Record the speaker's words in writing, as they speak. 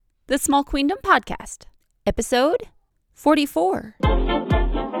The Small Queendom Podcast, episode 44.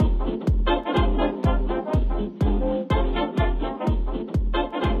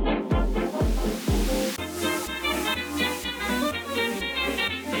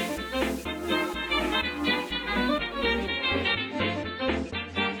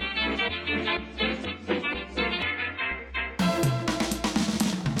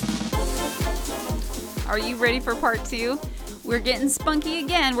 Are you ready for part 2? We're getting spunky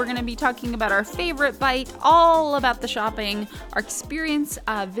again. We're going to be talking about our favorite bite, all about the shopping, our experience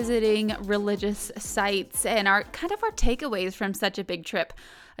visiting religious sites, and our takeaways from such a big trip.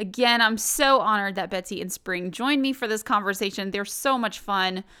 Again, I'm so honored that Betsy and Spring joined me for this conversation. They're so much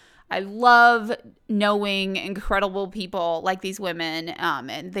fun. I love knowing incredible people like these women,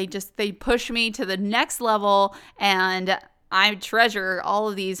 and they push me to the next level, and I treasure all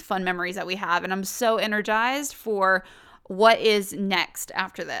of these fun memories that we have, and I'm so energized for what is next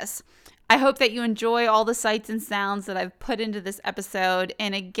after this. I hope that you enjoy all the sights and sounds that I've put into this episode.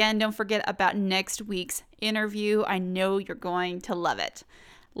 And again, don't forget about next week's interview. I know you're going to love it.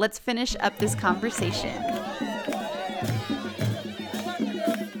 Let's finish up this conversation.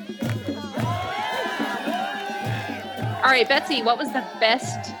 All right, Betsy, what was the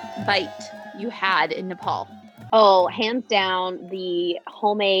best bite you had in Nepal? Oh, hands down, the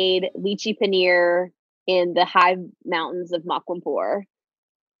homemade lychee paneer in the high mountains of Makwanpur.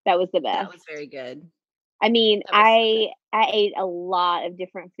 That was the best. That was very good. I mean, I ate a lot of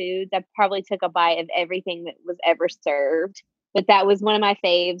different foods. I probably took a bite of everything that was ever served, but that was one of my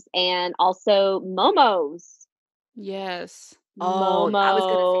faves. And also momos. Yes. Oh, I was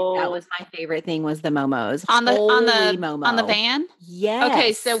gonna say that was my favorite thing was the momos. On the momo. On the van? Yes.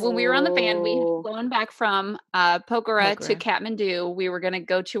 Okay, so when we were on the van, we had flown back from Pokhara to Kathmandu. We were going to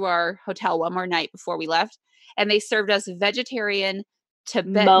go to our hotel one more night before we left, and they served us vegetarian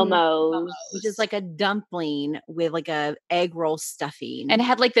Tibetan momos, which is like a dumpling with like a egg roll stuffing, and it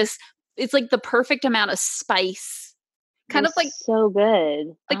had like this. It's like the perfect amount of spice, kind of like so good.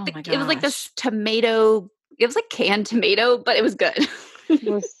 Like it was like this tomato. It was like canned tomato, but it was good. It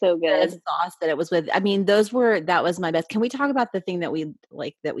was so good. The sauce that it was with. I mean, that was my best. Can we talk about the thing that we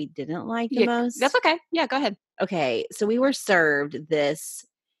like that we didn't like the most? That's okay. Yeah, go ahead. Okay. So we were served this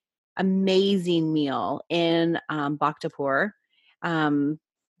amazing meal in Bhaktapur.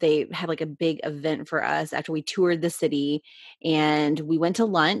 They had like a big event for us after we toured the city, and we went to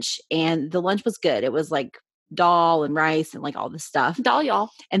lunch, and the lunch was good. It was like dal and rice and like all this stuff. Dal,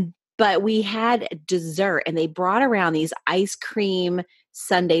 y'all. But we had dessert, and they brought around these ice cream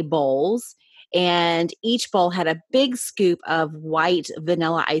sundae bowls, and each bowl had a big scoop of white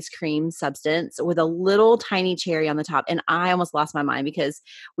vanilla ice cream substance with a little tiny cherry on the top. And I almost lost my mind because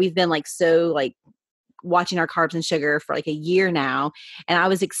we've been watching our carbs and sugar for like a year now. And I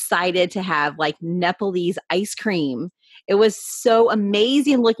was excited to have like Nepalese ice cream. It was so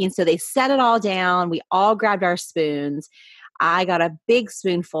amazing looking. So they set it all down. We all grabbed our spoons. I got a big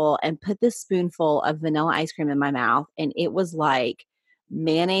spoonful and put this spoonful of vanilla ice cream in my mouth. And it was like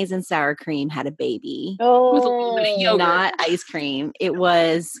mayonnaise and sour cream had a baby. Oh, with a little bit of yogurt. Not ice cream. It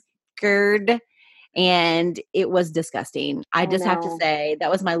was curd, and it was disgusting. I just have to say that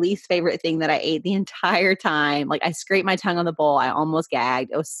was my least favorite thing that I ate the entire time. Like I scraped my tongue on the bowl. I almost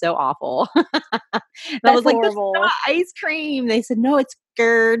gagged. It was so awful. I was like, "This is not ice cream." They said, "No, it's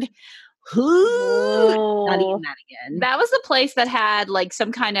curd." Not eating that again. That was the place that had like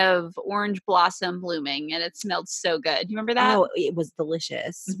some kind of orange blossom blooming, and it smelled so good. You remember that? Oh, it was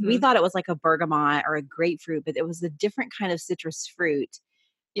delicious. Mm-hmm. We thought it was like a bergamot or a grapefruit, but it was a different kind of citrus fruit.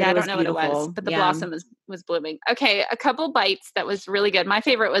 Yeah, I don't know beautiful. What it was, but the blossom was blooming. Okay, a couple bites that was really good. My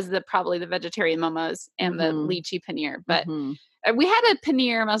favorite was probably the vegetarian momos and the lychee paneer. But we had a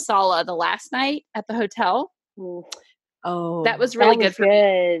paneer masala the last night at the hotel. Oh, that was really good.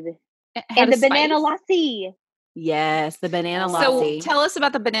 Me. And the banana lassi. Yes, the banana So lassi. tell us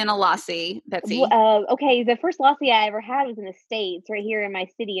about the banana lassi, Betsy. Okay, the first lassi I ever had was in the States, right here in my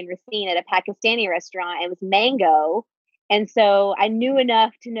city in Racine at a Pakistani restaurant. It was mango. And so I knew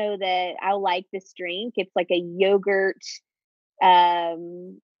enough to know that I like this drink. It's like a yogurt.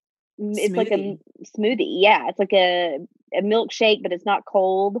 It's like a smoothie. Yeah, it's like a milkshake, but it's not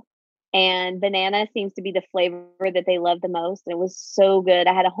cold. And banana seems to be the flavor that they love the most. And it was so good.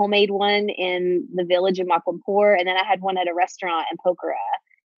 I had a homemade one in the village of Makwanpur, and then I had one at a restaurant in Pokhara.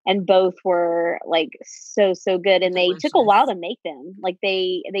 And both were like so good. And delicious. They took a while to make them. Like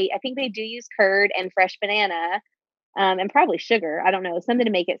I think they do use curd and fresh banana, and probably sugar. I don't know, something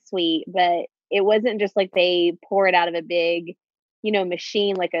to make it sweet. But it wasn't just like they pour it out of a big,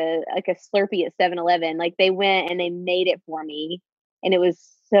 machine like a Slurpee at 7-Eleven. Like they went and they made it for me. and it was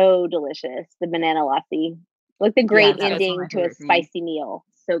so delicious. The banana lassi, like the Yeah, great that was one of ending my to a favorite things. spicy meal.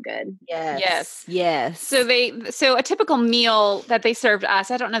 So good. Yes. Yes. Yes. So a typical meal that they served us,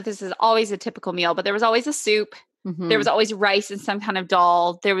 I don't know if this is always a typical meal, but there was always a soup. There was always rice and some kind of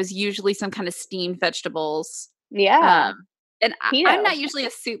dal. There was usually some kind of steamed vegetables. Yeah. And I'm Keto. not usually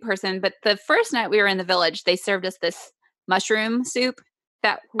a soup person, but the first night we were in the village, they served us this mushroom soup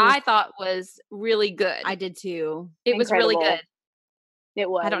that I thought was really good. I did too. It was really Incredible. good. It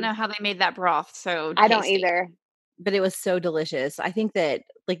was. I don't know how they made that broth so I don't tasty. either. But it was so delicious. I think that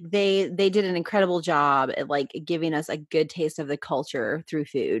like they did an incredible job at like giving us a good taste of the culture through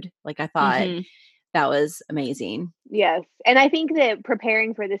food. Like I thought that was amazing. Yes. And I think that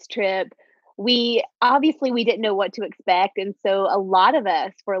preparing for this trip, we didn't know what to expect. And so a lot of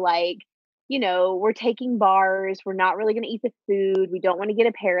us were like, we're taking bars, we're not really going to eat the food, we don't want to get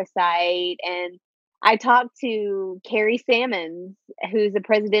a parasite. And I talked to Carrie Salmons, who's a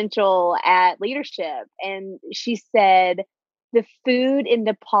presidential at leadership, and she said, the food in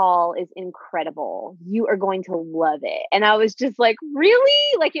Nepal is incredible. You are going to love it. And I was just like,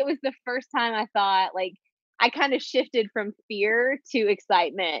 really? Like it was the first time I thought like I kind of shifted from fear to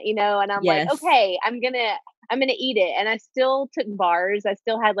excitement, and I'm like, Yes. okay, I'm going to eat it. And I still took bars. I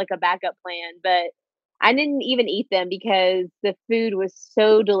still had like a backup plan, but I didn't even eat them because the food was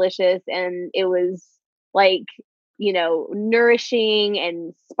so delicious and it was like, nourishing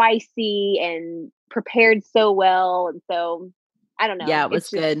and spicy and prepared so well. And so I don't know. Yeah, it was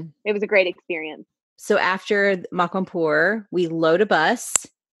good. It was a great experience. So after Makampur, we load a bus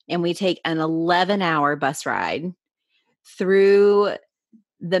and we take an 11-hour bus ride through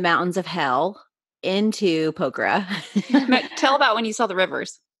the mountains of hell into Pokhara. Tell about when you saw the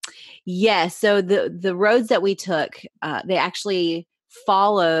rivers. Yes. So the roads that we took, they actually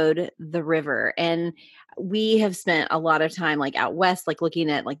followed the river, and we have spent a lot of time like out west, like looking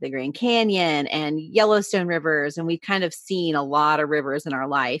at like the Grand Canyon and Yellowstone rivers, and we've kind of seen a lot of rivers in our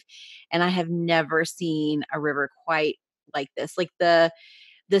life, and I have never seen a river quite like this. Like the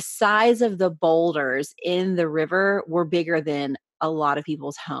size of the boulders in the river were bigger than a lot of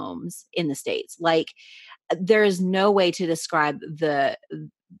people's homes in the States. Like there is no way to describe the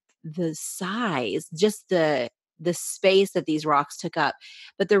size, just the space that these rocks took up.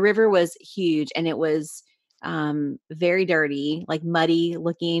 But the river was huge, and it was very dirty, like muddy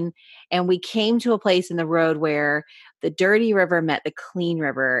looking. And we came to a place in the road where the dirty river met the clean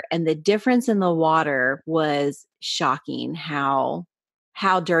river, and the difference in the water was shocking. How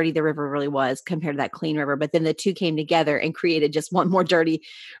dirty the river really was compared to that clean river. But then the two came together and created just one more dirty,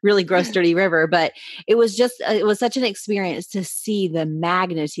 really gross, dirty river. But it was such an experience to see the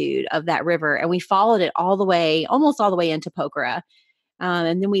magnitude of that river. And we followed it almost all the way into Pokhara.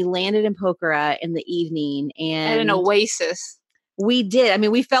 And then we landed in Pokhara in the evening, At an and oasis. we did. I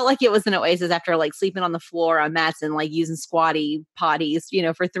mean, we felt like it was an oasis after like sleeping on the floor on mats and like using squatty potties,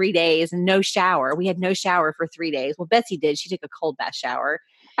 for 3 days and no shower. We had no shower for 3 days. Well, Betsy did. She took a cold bath shower.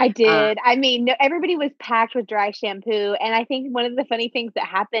 I did. I mean, everybody was packed with dry shampoo. And I think one of the funny things that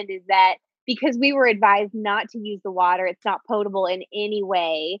happened is that because we were advised not to use the water, it's not potable in any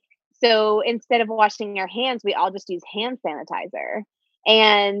way. So instead of washing our hands, we all just use hand sanitizer.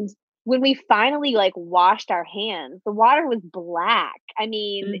 And when we finally like washed our hands, the water was black. I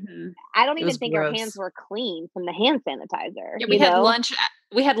mean, I don't even think our hands were clean from the hand sanitizer. Yeah, we had lunch.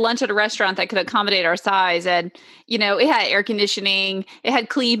 We had lunch at a restaurant that could accommodate our size, and it had air conditioning, it had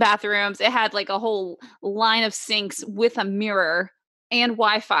clean bathrooms, it had like a whole line of sinks with a mirror and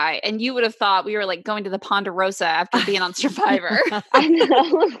Wi-Fi, and you would have thought we were like going to the Ponderosa after being on Survivor. I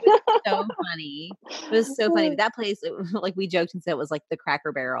know. So funny. It was so funny. That place, like we joked and said, it was like the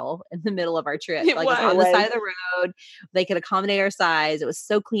Cracker Barrel in the middle of our trip. It like was. It was on the side of the road. They could accommodate our size. It was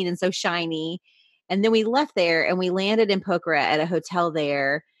so clean and so shiny. And then we left there and we landed in Pokhara at a hotel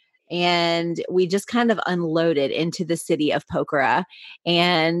there. And we just kind of unloaded into the city of Pokhara.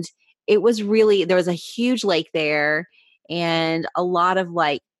 And it was really, there was a huge lake there and a lot of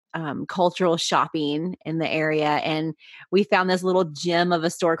like cultural shopping in the area. And we found this little gem of a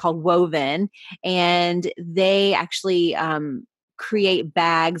store called Woven, and they actually create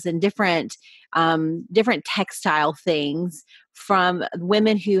bags and different textile things from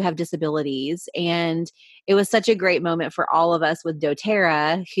women who have disabilities. And it was such a great moment for all of us with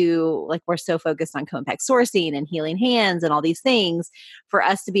doTERRA, who like we're so focused on co-impact sourcing and healing hands and all these things, for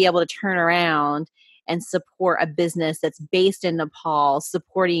us to be able to turn around and support a business that's based in Nepal,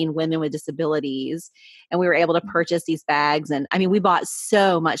 supporting women with disabilities. And we were able to purchase these bags. And I mean, we bought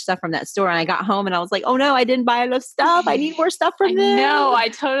so much stuff from that store. And I got home and I was like, oh no, I didn't buy enough stuff. I need more stuff from them. No, I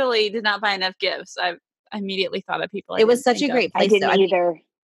totally did not buy enough gifts. immediately thought of people. It was didn't such think a of. great I place, though. didn't I mean, either.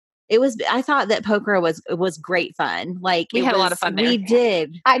 I thought that Pokhara was great fun. Like, We had a lot of fun there. We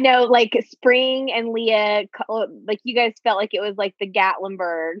did. I know, like Spring and Leah, like you guys felt like it was like the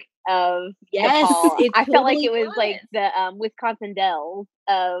Gatlinburg of Yes, Nepal. it I felt like totally it was like the Wisconsin Dells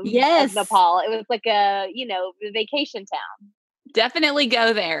of Yes. Nepal. It was like a, vacation town. Definitely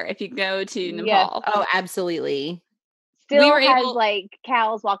go there if you go to Yes. Nepal. Oh, absolutely. Still were has able- like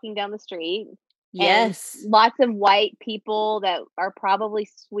cows walking down the street. Yes. And lots of white people that are probably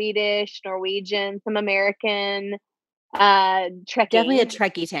Swedish, Norwegian, some American, trekking. Definitely a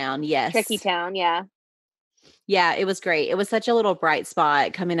Trekkie town. Yes. Trekkie town, yeah. Yeah, it was great. It was such a little bright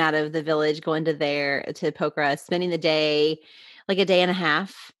spot coming out of the village, going to Pokhara, spending the day, like a day and a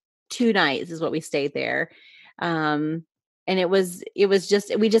half, 2 nights is what we stayed there. And it was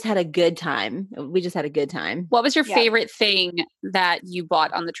just, we just had a good time. We just had a good time. What was your Yeah. favorite thing that you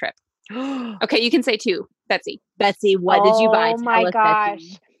bought on the trip? Okay, you can say 2, Betsy. Betsy, what did you buy? Oh my Tell us, gosh.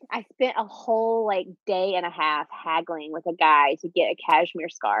 Betsy. I spent a whole day and a half haggling with a guy to get a cashmere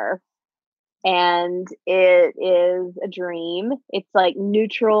scarf. And it is a dream. It's like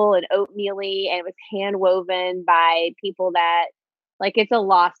neutral and oatmeal-y, and it was hand woven by people that it's a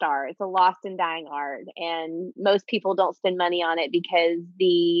lost art. It's a lost and dying art. And most people don't spend money on it because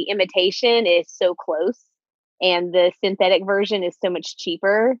the imitation is so close and the synthetic version is so much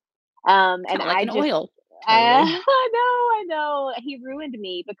cheaper. And Kinda like I an just oil. Totally. I know. He ruined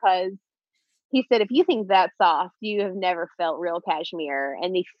me because he said, if you think that's soft, you have never felt real cashmere.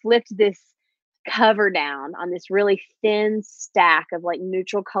 And he flipped this cover down on this really thin stack of like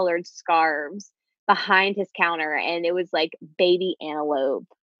neutral colored scarves behind his counter. And it was like baby antelope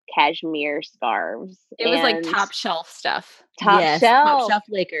cashmere scarves. It was like And top shelf stuff. top Yes, shelf. top shelf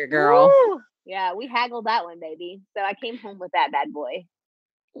liquor, girl. Woo! Yeah, we haggled that one, baby. So I came home with that bad boy.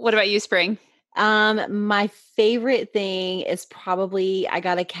 What about you, Spring? My favorite thing is probably I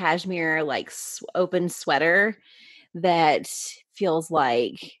got a cashmere like open sweater that feels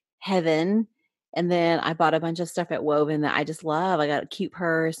like heaven. And then I bought a bunch of stuff at Woven that I just love. I got a cute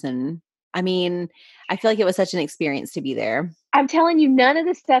purse, and I mean, I feel like it was such an experience to be there. I'm telling you, none of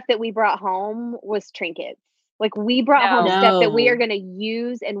the stuff that we brought home was trinkets. Like we brought home stuff that we are going to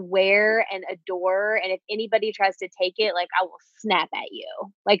use and wear and adore. And if anybody tries to take it, like I will snap at you.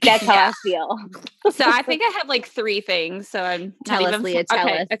 Like that's how I feel. So I think I have like 3 things. So I'm Tell us, Leah, tell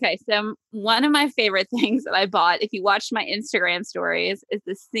us. Okay. So one of my favorite things that I bought, if you watched my Instagram stories, is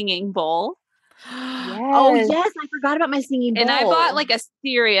the singing bowl. Oh, yes. I forgot about my singing bowl. And I bought like a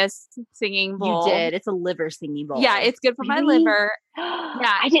serious singing bowl. You did. It's a liver singing bowl. Yeah, it's good for my liver.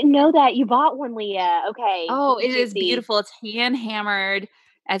 Yeah. I didn't know that. You bought one, Leah. Okay. Oh, it is beautiful. It's hand hammered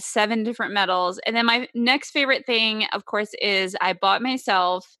at 7 different metals. And then my next favorite thing, of course, is I bought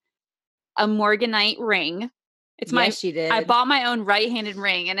myself a Morganite ring. She did. I bought my own right-handed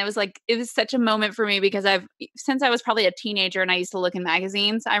ring, and it was such a moment for me because since I was probably a teenager and I used to look in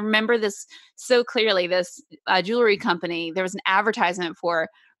magazines, I remember this so clearly. This jewelry company, there was an advertisement for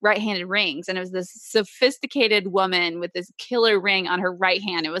right-handed rings, and it was this sophisticated woman with this killer ring on her right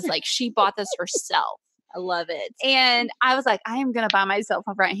hand. It was like she bought this herself. I love it. And I was like, I am going to buy myself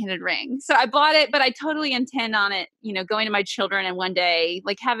a right-handed ring. So I bought it, but I totally intend on it, going to my children and one day,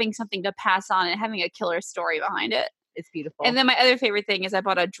 like having something to pass on and having a killer story behind it. It's beautiful. And then my other favorite thing is I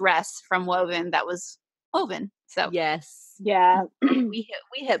bought a dress from Woven that was woven. So yes. Yeah. we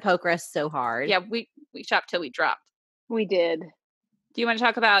hit Pokhara so hard. yeah, we shopped till we dropped. We did. Do you want to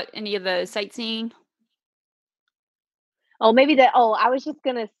talk about any of the sightseeing? Oh, maybe I was just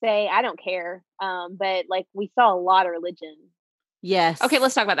going to say, I don't care. But like we saw a lot of religion. Yes. Okay,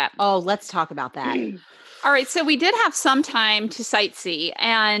 let's talk about that. Oh, let's talk about that. All right, so we did have some time to sightsee,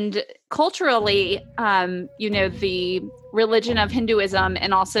 and culturally, the religion of Hinduism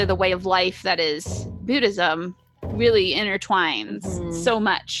and also the way of life that is Buddhism really intertwines so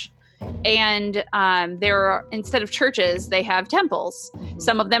much. And instead of churches, they have temples.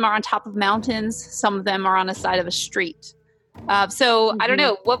 Some of them are on top of mountains. Some of them are on the side of a street. I don't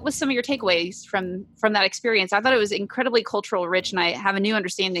know, what was some of your takeaways from that experience? I thought it was incredibly cultural rich, and I have a new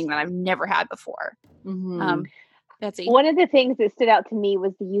understanding that I've never had before. Betsy, one of the things that stood out to me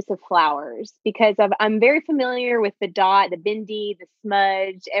was the use of flowers, because I'm very familiar with the dot, the bindi, the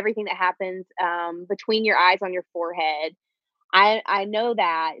smudge, everything that happens between your eyes on your forehead. I know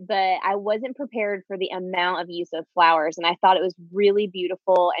that, but I wasn't prepared for the amount of use of flowers. And I thought it was really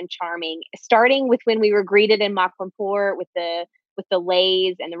beautiful and charming, starting with when we were greeted in Makwanpur with the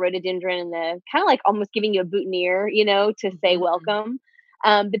leis and the rhododendron and the kind of like almost giving you a boutonniere, to say welcome.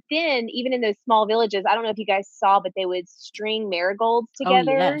 But then even in those small villages, I don't know if you guys saw, but they would string marigolds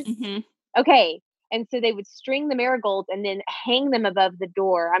together. Oh, yes. Okay. And so they would string the marigolds and then hang them above the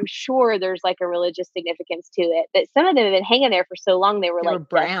door. I'm sure there's like a religious significance to it, but some of them have been hanging there for so long they were They were like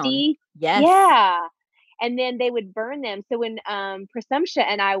brown. dusty. Yes. Yeah. And then they would burn them. So when Presumptia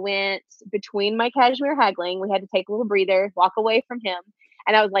and I went between my cashmere haggling, we had to take a little breather, walk away from him.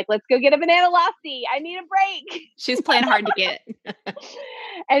 And I was like, let's go get a banana lassi. I need a break. She's playing hard to get.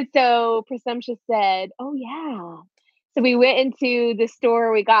 And so Presumptia said, oh, yeah. So we went into the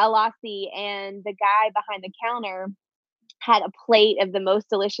store, we got a lassi, and the guy behind the counter had a plate of the most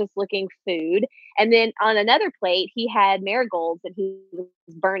delicious looking food. And then on another plate, he had marigolds that he was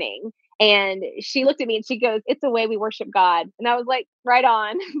burning. And she looked at me and she goes, it's a way we worship God. And I was like, right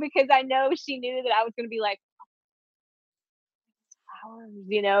on, because I know she knew that I was going to be like, flowers,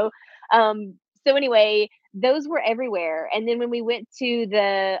 you know? So anyway, those were everywhere. And then when we went to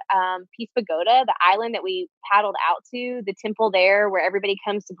the Peace Pagoda, the island that we paddled out to, the temple there where everybody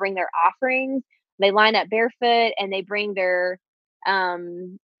comes to bring their offerings, they line up barefoot and they bring their, I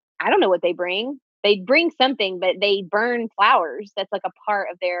don't know what they bring. They bring something, but they burn flowers. That's like a part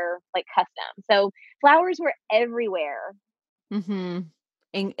of their like custom. So flowers were everywhere. Mm-hmm.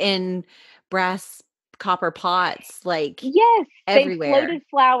 In brass copper pots, like Yes, they everywhere. floated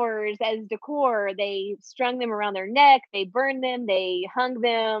flowers as decor. They strung them around their neck. They burned them. They hung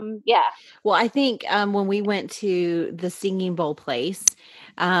them. Yeah. Well, I think when we went to the Singing Bowl place,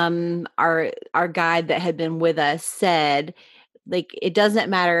 our guide that had been with us said, like, it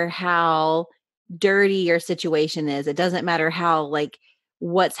doesn't matter how dirty your situation is. It doesn't matter how like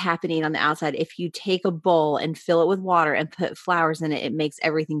what's happening on the outside. If you take a bowl and fill it with water and put flowers in it, it makes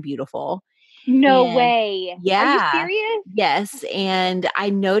everything beautiful. No And way. Are you yeah, serious? yes. And I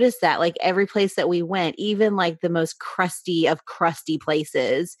noticed that like every place that we went, even like the most crusty of crusty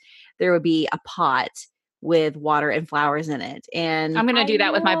places, there would be a pot with water and flowers in it. And I'm going to I do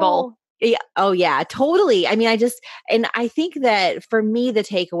that with my bowl. know. yeah, oh yeah, totally. I mean, and I think that for me, the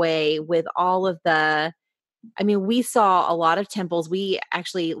takeaway with all of I mean, we saw a lot of temples. Lee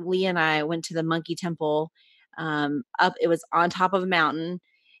and I went to the monkey temple, it was on top of a mountain.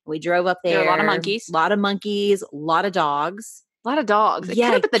 We drove up There are a lot of there, monkeys. a lot of monkeys, a lot of dogs. A lot of dogs. It could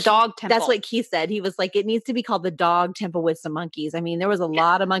Yeah, have been the dog temple. that's what Keith said. He was like, it needs to be called the dog temple with some monkeys. I mean, there was a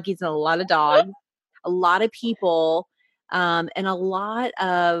lot of monkeys and a lot of dogs, a lot of people, and a lot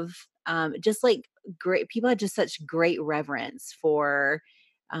of just like great people had just such great reverence for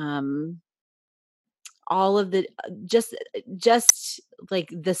um, all of the just like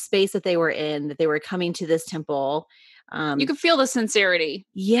the space that they were in, that they were coming to this temple. You could feel the sincerity.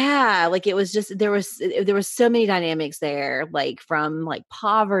 Yeah, like it was just there was so many dynamics there, like from like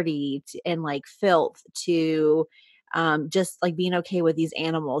poverty and like filth to just like being okay with these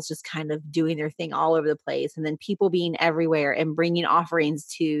animals just kind of doing their thing all over the place, and then people being everywhere and bringing offerings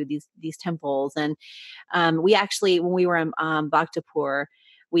to these temples. And we actually, when we were in Bhaktapur,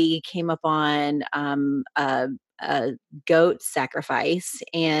 we came up on a goat sacrifice,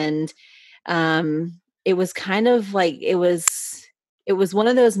 and it was kind of like it was one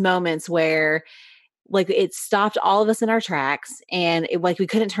of those moments where like it stopped all of us in our tracks, and it like we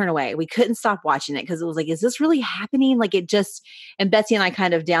couldn't turn away. We couldn't stop watching it because it was like, is this really happening? Like it just, and Betsy and I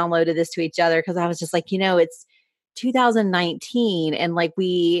kind of downloaded this to each other because I was just like, it's 2019, and like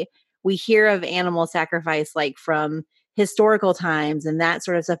we hear of animal sacrifice like from historical times and that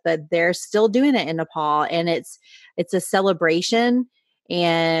sort of stuff, but they're still doing it in Nepal, and it's a celebration,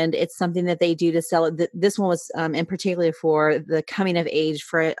 and it's something that they do to celebrate. This one was in particular for the coming of age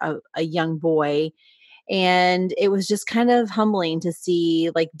for a young boy. And it was just kind of humbling to see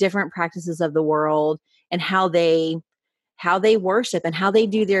like different practices of the world and how they worship and how they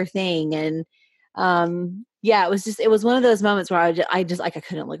do their thing. And yeah, it was one of those moments where I just like I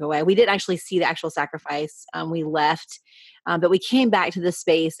couldn't look away. We didn't actually see the actual sacrifice. We left, but we came back to the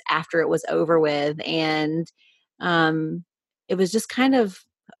space after it was over with, and it was just kind of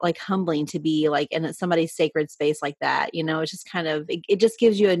like humbling to be like in somebody's sacred space like that. It's just kind of it just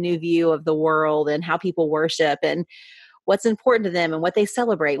gives you a new view of the world and how people worship and what's important to them and what they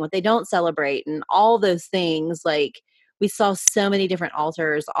celebrate and what they don't celebrate and all those things. Like we saw so many different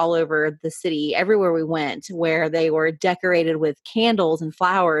altars all over the city, everywhere we went, where they were decorated with candles and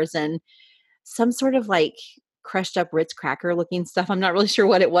flowers and some sort of like crushed up Ritz cracker looking stuff. I'm not really sure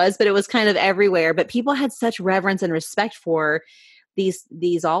what it was, but it was kind of everywhere. But people had such reverence and respect for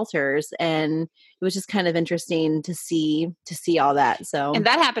these altars, and it was just kind of interesting to see all that. So, and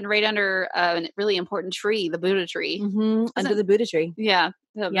that happened right under a really important tree, the Buddha tree. Under the Buddha tree. Yeah.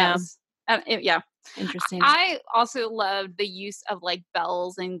 Yeah. Yeah. Interesting. I also loved the use of like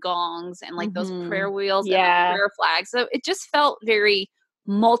bells and gongs and like those prayer wheels and Yeah. prayer flags. So it just felt very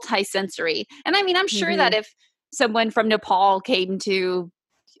multi-sensory. And I mean, I'm sure that if someone from Nepal came to,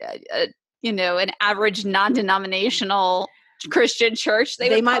 uh, an average non-denominational Christian church, They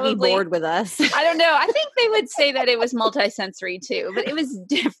would might probably be bored with us. I don't know. I think they would say that it was multi-sensory too, but it was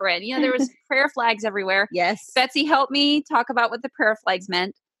different. There was prayer flags everywhere. Yes. Betsy, help me talk about what the prayer flags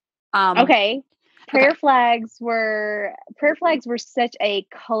meant. Okay. Okay. Prayer flags were such a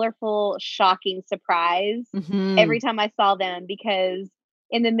colorful, shocking surprise every time I saw them, because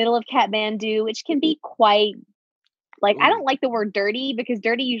in the middle of Kathmandu, which can be quite like, I don't like the word dirty, because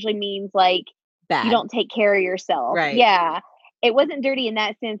dirty usually means like Bad. you don't take care of yourself. Right. Yeah. It wasn't dirty in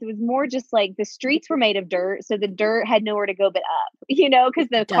that sense. It was more just like the streets were made of dirt, so the dirt had nowhere to go but up, because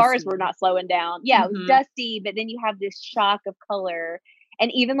the cars were not slowing down. Yeah, it was dusty, but then you have this shock of color.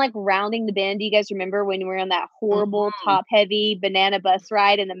 And even like rounding the bend, do you guys remember when we were on that horrible top heavy banana bus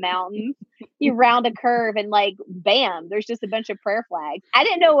ride in the mountains? You round a curve and like, bam, there's just a bunch of prayer flags. I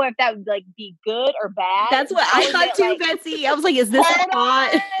didn't know if that would like be good or bad. That's what I thought too, Betsy. I was like, is this a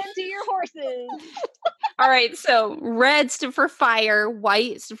spot? To your horses. All right. So red stood for fire,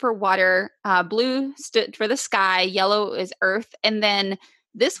 white stood for water, blue stood for the sky, yellow is earth. And then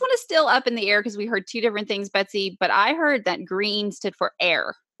this one is still up in the air because we heard two different things, Betsy, but I heard that green stood for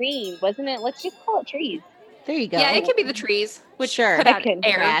air. Green, wasn't it? Let's just call it trees. There you go. Yeah, it could be the trees, which put out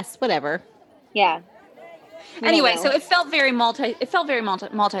air. Grass, whatever. Yeah. Anyway, so it felt very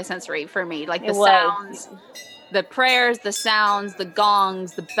multi-sensory for me. Like the sounds, the prayers, the sounds, the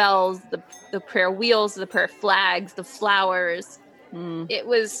gongs, the bells, the prayer wheels, the prayer flags, the flowers. It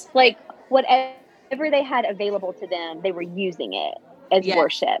was like whatever they had available to them, they were using it as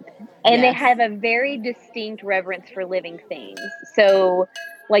worship. And they have a very distinct reverence for living things. So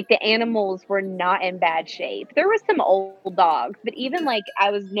like the animals were not in bad shape. There were some old dogs, but even like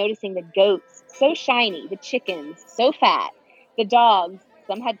I was noticing the goats, so shiny, the chickens, so fat, the dogs,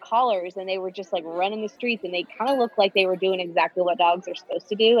 some had collars and they were just like running the streets, and they kind of looked like they were doing exactly what dogs are supposed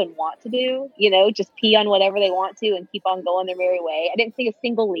to do and want to do, just pee on whatever they want to and keep on going their merry way. I didn't see a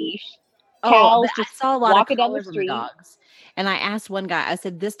single leash. Cows just I saw a lot walking of down the street. Dogs. And I asked one guy, I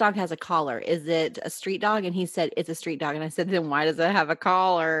said, this dog has a collar. Is it a street dog? And he said, it's a street dog. And I said, then why does it have a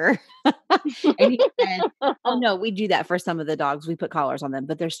collar? And he said, oh no, we do that for some of the dogs. We put collars on them,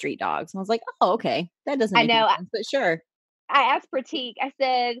 but they're street dogs. And I was like, oh, okay. That doesn't make any sense, but sure. I asked Pratik, I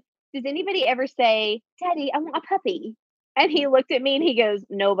said, does anybody ever say, Daddy, I want a puppy? And he looked at me and he goes,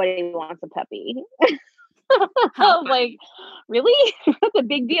 nobody wants a puppy. I was like, really? That's a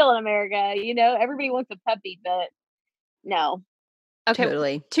big deal in America. Everybody wants a puppy, but no. Okay.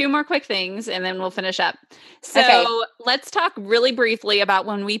 Totally. Two more quick things and then we'll finish up. So let's talk really briefly about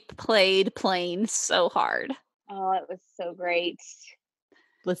when we played Plane so hard. Oh, it was so great.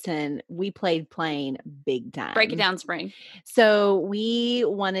 Listen, we played Plane big time. Break it down, Spring. So we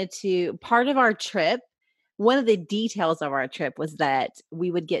wanted to, part of our trip, one of the details of our trip was that we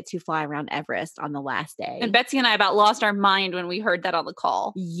would get to fly around Everest on the last day. And Betsy and I about lost our mind when we heard that on the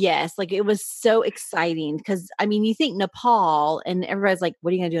call. Yes. Like it was so exciting because, I mean, you think Nepal and everybody's like, what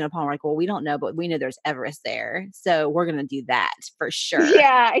are you going to do in Nepal? We're like, well, we don't know, but we know there's Everest there. So we're going to do that for sure.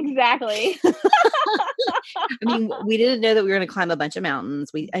 Yeah, exactly. I mean, we didn't know that we were going to climb a bunch of mountains.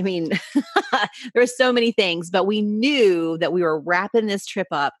 There were so many things, but we knew that we were wrapping this trip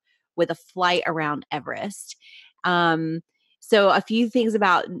up with a flight around Everest. So a few things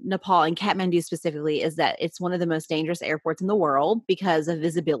about Nepal and Kathmandu specifically is that it's one of the most dangerous airports in the world because of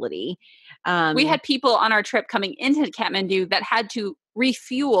visibility. We had people on our trip coming into Kathmandu that had to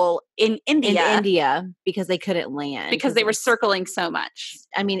refuel in India because they couldn't land because they were circling so much.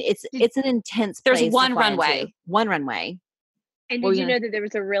 I mean, it's an intense place. There's one runway. One runway. And did you know that there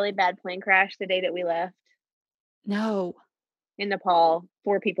was a really bad plane crash the day that we left? No. In Nepal,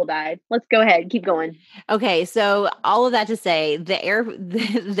 4 people died. Let's go ahead. Keep going. Okay. So all of that to say the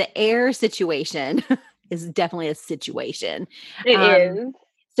air situation is definitely a situation. It is.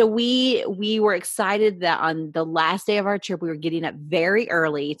 So we were excited that on the last day of our trip, we were getting up very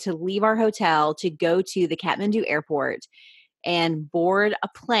early to leave our hotel to go to the Kathmandu airport and board a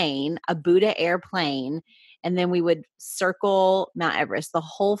plane, a Buddha airplane. And then we would circle Mount Everest. The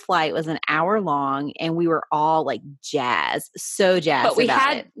whole flight was an hour long, and we were all like so jazzed. But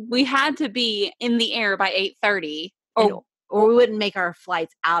we had to be in the air by 8:30, or we wouldn't make our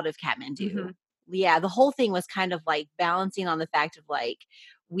flights out of Kathmandu. Mm-hmm. Yeah, the whole thing was kind of like balancing on the fact of like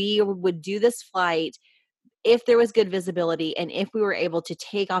we would do this flight if there was good visibility and if we were able to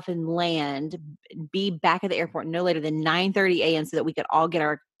take off and land, be back at the airport no later than 9:30 a.m. so that we could all get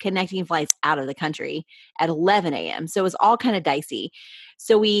our connecting flights out of the country at 11 a.m. So it was all kind of dicey.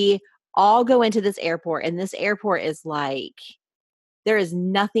 So we all go into this airport, and this airport is like There is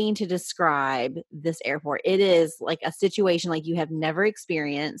nothing to describe this airport. It is like a situation like you have never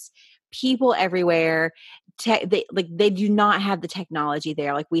experienced. People everywhere. They do not have the technology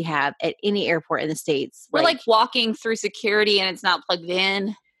there like we have at any airport in the States. We're like walking through security and it's not plugged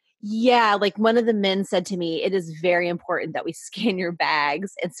in. Yeah, like one of the men said to me, it is very important that we scan your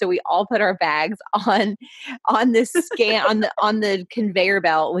bags. And so we all put our bags on this scan on the conveyor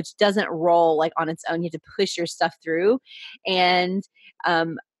belt, which doesn't roll like on its own. You have to push your stuff through. And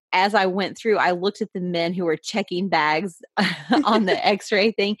as I went through, I looked at the men who were checking bags on the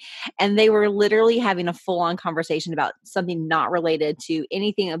x-ray thing, and they were literally having a full-on conversation about something not related to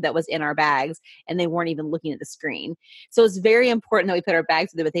anything that was in our bags, and they weren't even looking at the screen. So it's very important that we put our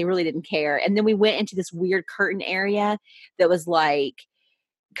bags with it, but they really didn't care. And then we went into this weird curtain area that was like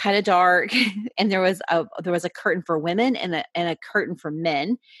kind of dark, and there was a curtain for women and a curtain for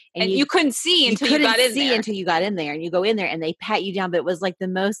men, and you couldn't see until you got in there. Until you got in there, and you go in there and they pat you down. But it was like the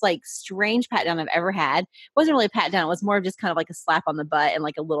most like strange pat down I've ever had. It wasn't really a pat down; it was more of just kind of like a slap on the butt and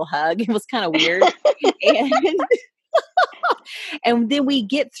like a little hug. It was kind of weird. And then we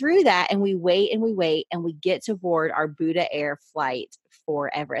get through that and we wait and we wait and we get to board our Buddha Air flight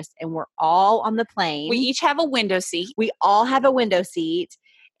for Everest, and we're all on the plane. We each have a window seat. We all have a window seat,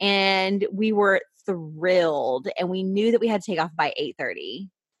 and we were thrilled, and we knew that we had to take off by 8:30.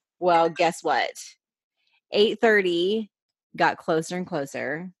 Well, guess what? 8:30 got closer and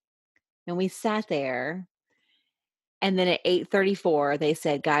closer, and we sat there. And then at 8:34, they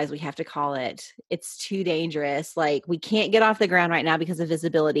said, guys, we have to call it. It's too dangerous. Like, we can't get off the ground right now because of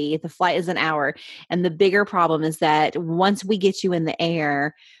visibility. The flight is an hour. And the bigger problem is that once we get you in the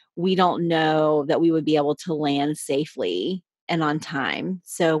air, we don't know that we would be able to land safely and on time.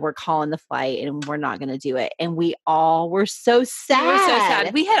 So we're calling the flight and we're not going to do it. And we all were so sad. We were so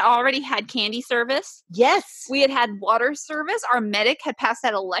sad. We had already had candy service. Yes. We had water service. Our medic had passed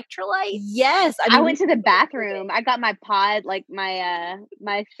that electrolyte. Yes. I went to the bathroom. I got my pod, like my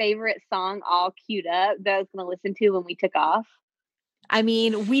favorite song all queued up that I was going to listen to when we took off. I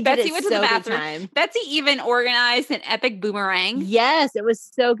mean, we did Betsy went to the bathroom. Time. Betsy even organized an epic boomerang. Yes, it was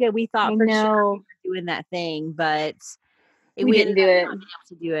so good. We thought for sure we were doing that thing, but we didn't do it. Not being able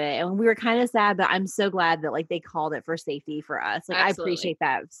to do it, and we were kind of sad. But I'm so glad that like they called it for safety for us. Like, absolutely. I appreciate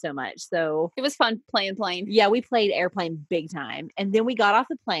that so much. So it was fun playing plane. Yeah, we played airplane big time, and then we got off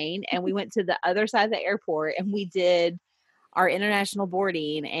the plane and we went to the other side of the airport and we did our international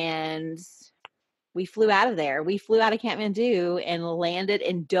boarding and. We flew out of there. We flew out of Kathmandu and landed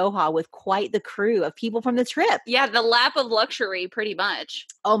in Doha with quite the crew of people from the trip. Yeah, the lap of luxury, pretty much.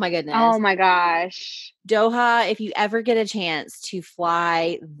 Oh, my goodness. Oh, my gosh. Doha, if you ever get a chance to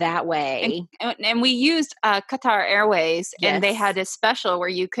fly that way. And we used Qatar Airways, yes. And they had a special where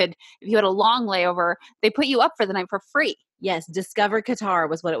you could, if you had a long layover, they put you up for the night for free. Yes, Discover Qatar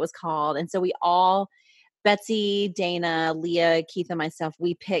was what it was called. And so we all... Betsy, Dana, Leah, Keith, and myself,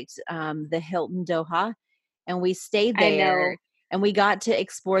 we picked the Hilton Doha, and we stayed there. And we got to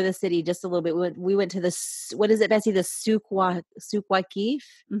explore the city just a little bit. We went to the, what is it, Betsy? The Souk Waqif?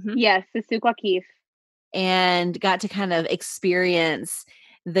 Mm-hmm. Yes, the Souk Waqif. And got to kind of experience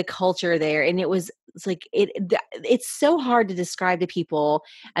the culture there. And it's like, it's so hard to describe to people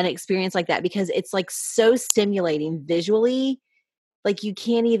an experience like that because it's like so stimulating visually. Like you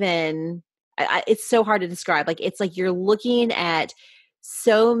can't even... it's so hard to describe. Like, it's like you're looking at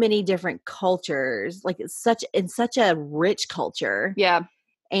so many different cultures, like it's such a rich culture. Yeah.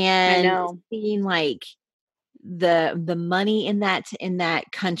 And I know. Seeing like the money in that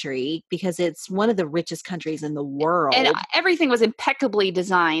country because it's one of the richest countries in the world. And everything was impeccably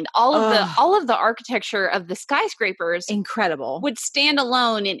designed. All of the architecture of the skyscrapers incredible would stand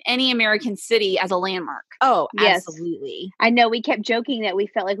alone in any American city as a landmark. Oh, yes. Absolutely. I know we kept joking that we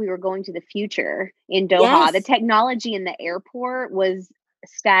felt like we were going to the future in Doha. Yes. The technology in the airport was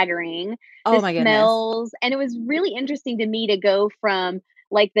staggering. Oh my smells, goodness. And it was really interesting to me to go from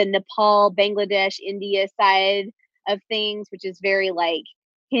like the Nepal, Bangladesh, India side of things, which is very like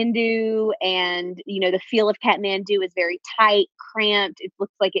Hindu, and the feel of Kathmandu is very tight, cramped. It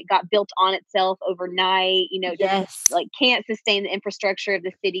looks like it got built on itself overnight. Yes. Just like can't sustain the infrastructure of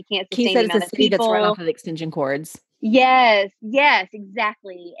the city, can't sustain the amount of city people. That's run off of extension cords. Yes,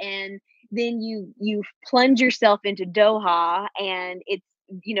 exactly. And then you plunge yourself into Doha, and it's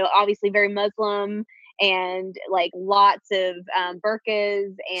obviously very Muslim. And like lots of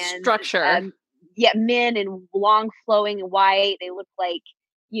burqas and structure. Men in long flowing white. They look like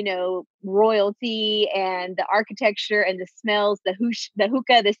royalty and the architecture and the smells, the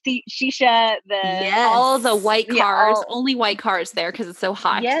hookah, the shisha, all the white cars, all, only white cars there because it's so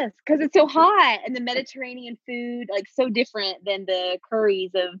hot. yes, because it's so hot, and the Mediterranean food, like so different than the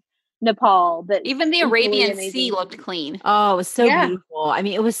curries of Nepal, but Even the equally Arabian amazing. Sea looked clean. Oh, it was so Yeah. beautiful. I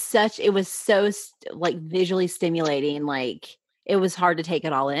mean, it was so like visually stimulating. Like it was hard to take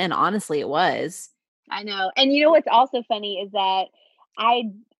it all in. Honestly, it was. I know. And you know what's also funny is that I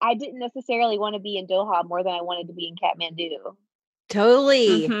didn't necessarily want to be in Doha more than I wanted to be in Kathmandu.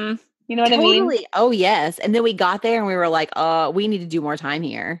 Totally. Mhm. You know what I mean? Totally. Oh, yes. And then we got there and we were like, we need to do more time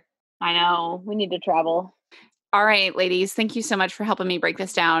here. I know. We need to travel. All right, ladies, thank you so much for helping me break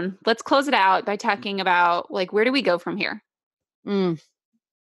this down. Let's close it out by talking about like where do we go from here? I'm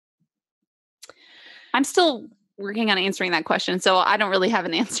still working on answering that question, so I don't really have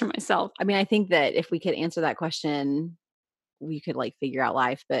an answer myself. I mean, I think that if we could answer that question, we could like figure out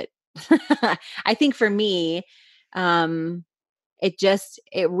life. But I think for me, it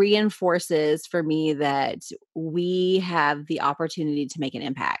reinforces for me that we have the opportunity to make an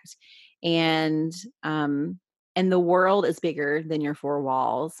impact. And the world is bigger than your four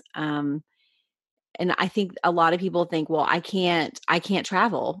walls. And I think a lot of people think, well, I can't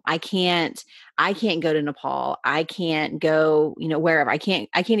travel. I can't go to Nepal. I can't go, wherever. I can't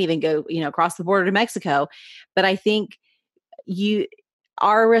even go, across the border to Mexico. But I think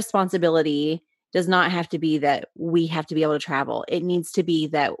our responsibility does not have to be that we have to be able to travel. It needs to be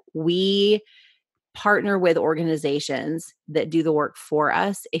that we partner with organizations that do the work for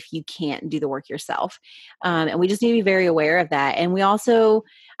us if you can't do the work yourself. And we just need to be very aware of that. And I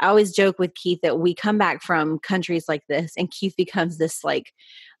always joke with Keith that we come back from countries like this and Keith becomes this like,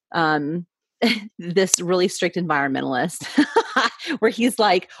 this really strict environmentalist where he's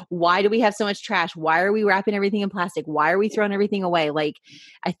like, why do we have so much trash? Why are we wrapping everything in plastic? Why are we throwing everything away? Like,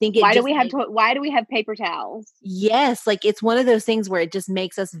 I think why do we have paper towels? Yes. Like it's one of those things where it just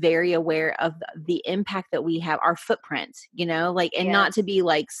makes us very aware of the impact that we have, our footprint, and not to be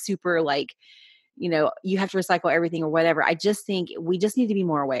like super like, you have to recycle everything or whatever. I just think we just need to be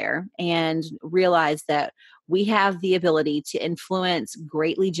more aware and realize that we have the ability to influence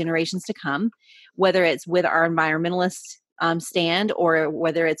greatly generations to come, whether it's with our environmentalist stand or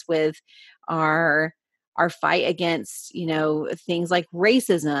whether it's with our fight against, things like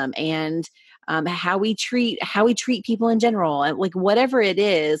racism and how we treat people in general, and like whatever it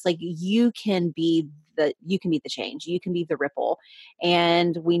is, like you can be the change, you can be the ripple,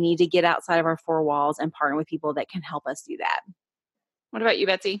 and we need to get outside of our four walls and partner with people that can help us do that. What about you,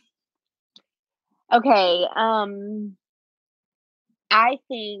 Betsy? Okay. I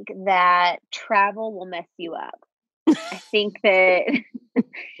think that travel will mess you up. I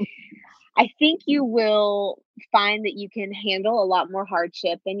think you will find that you can handle a lot more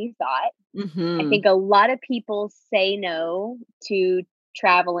hardship than you thought. Mm-hmm. I think a lot of people say no to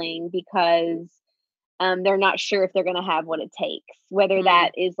traveling because they're not sure if they're going to have what it takes, whether that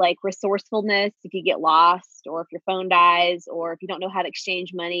is like resourcefulness, if you get lost, or if your phone dies, or if you don't know how to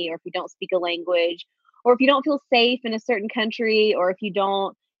exchange money, or if you don't speak a language, or if you don't feel safe in a certain country, or if you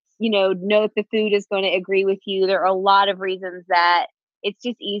don't, know if the food is going to agree with you. There are a lot of reasons that it's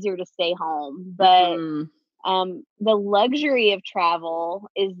just easier to stay home. But the luxury of travel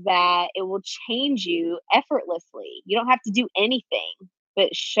is that it will change you effortlessly. You don't have to do anything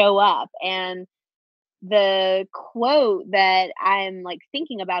but show up. And the quote that I'm like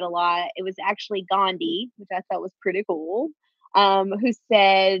thinking about a lot, it was actually Gandhi, which I thought was pretty cool, who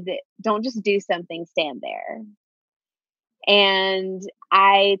said, "Don't just do something, stand there." And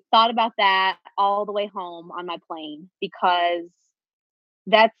I thought about that all the way home on my plane because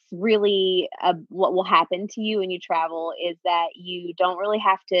that's really what will happen to you when you travel is that you don't really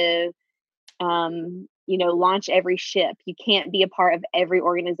have to launch every ship. You can't be a part of every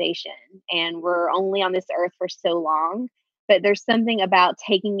organization. And we're only on this earth for so long. But there's something about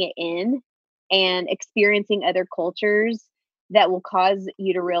taking it in and experiencing other cultures that will cause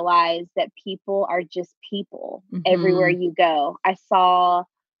you to realize that people are just people everywhere you go. I saw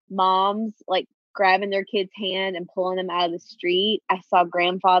moms like grabbing their kids' hand and pulling them out of the street. I saw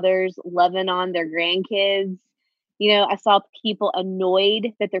grandfathers loving on their grandkids. I saw people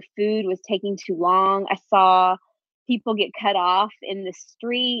annoyed that their food was taking too long. I saw people get cut off in the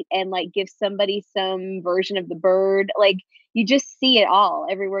street and like give somebody some version of the bird. Like you just see it all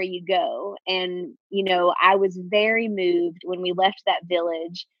everywhere you go. And, I was very moved when we left that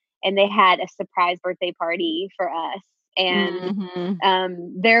village and they had a surprise birthday party for us.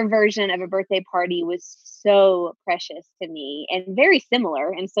 And their version of a birthday party was so precious to me and very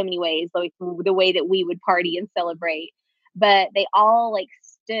similar in so many ways, like the way that we would party and celebrate. But they all like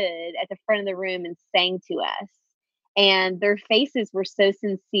stood at the front of the room and sang to us. And their faces were so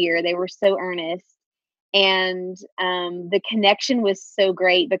sincere. They were so earnest. And the connection was so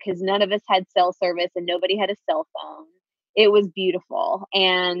great because none of us had cell service and nobody had a cell phone. It was beautiful.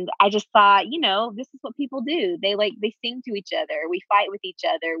 And I just thought, this is what people do. They sing to each other. We fight with each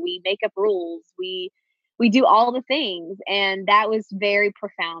other. We make up rules. We do all the things. And that was very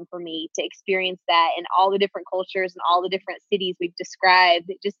profound for me to experience that in all the different cultures and all the different cities we've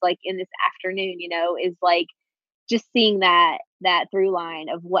described, just like in this afternoon, is like just seeing that through line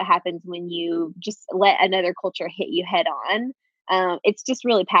of what happens when you just let another culture hit you head on. It's just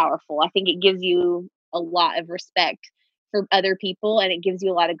really powerful. I think it gives you a lot of respect for other people, and it gives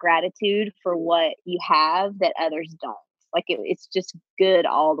you a lot of gratitude for what you have that others don't. Like it's just good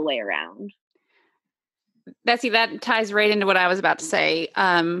all the way around. Betsy, that ties right into what I was about to say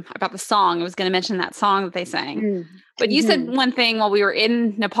about the song. I was going to mention that song that they sang. But you said one thing while we were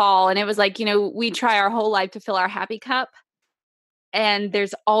in Nepal, and it was like, we try our whole life to fill our happy cup, and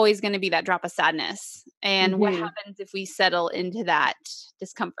there's always going to be that drop of sadness. And what happens if we settle into that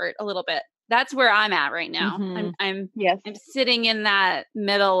discomfort a little bit? That's where I'm at right now. I'm sitting in that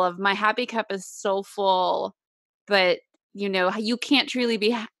middle of my happy cup is so full, but you can't truly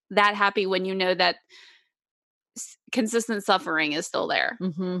be that happy when you know that consistent suffering is still there.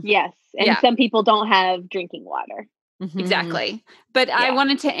 Yes. And some people don't have drinking water. Exactly. But I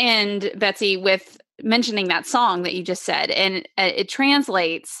wanted to end, Betsy, with mentioning that song that you just said. And it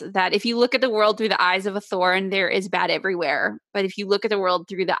translates that if you look at the world through the eyes of a thorn, there is bad everywhere. But if you look at the world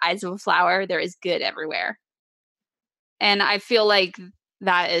through the eyes of a flower, there is good everywhere. And I feel like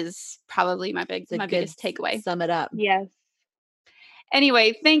that is probably my biggest takeaway. Sum it up. Yes.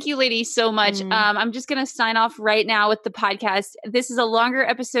 Anyway, thank you, ladies, so much. I'm just going to sign off right now with the podcast. This is a longer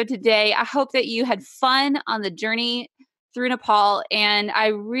episode today. I hope that you had fun on the journey through Nepal. And I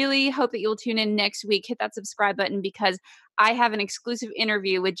really hope that you'll tune in next week. Hit that subscribe button because I have an exclusive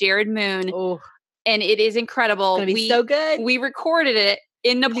interview with Jared Moon. Oh, and it is incredible. It's going to be so good. We recorded it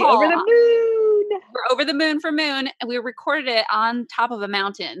in Nepal. Over the moon. We're over the moon for Moon. And we recorded it on top of a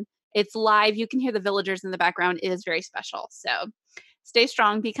mountain. It's live. You can hear the villagers in the background. It is very special. So stay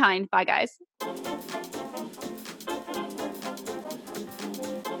strong, be kind. Bye, guys.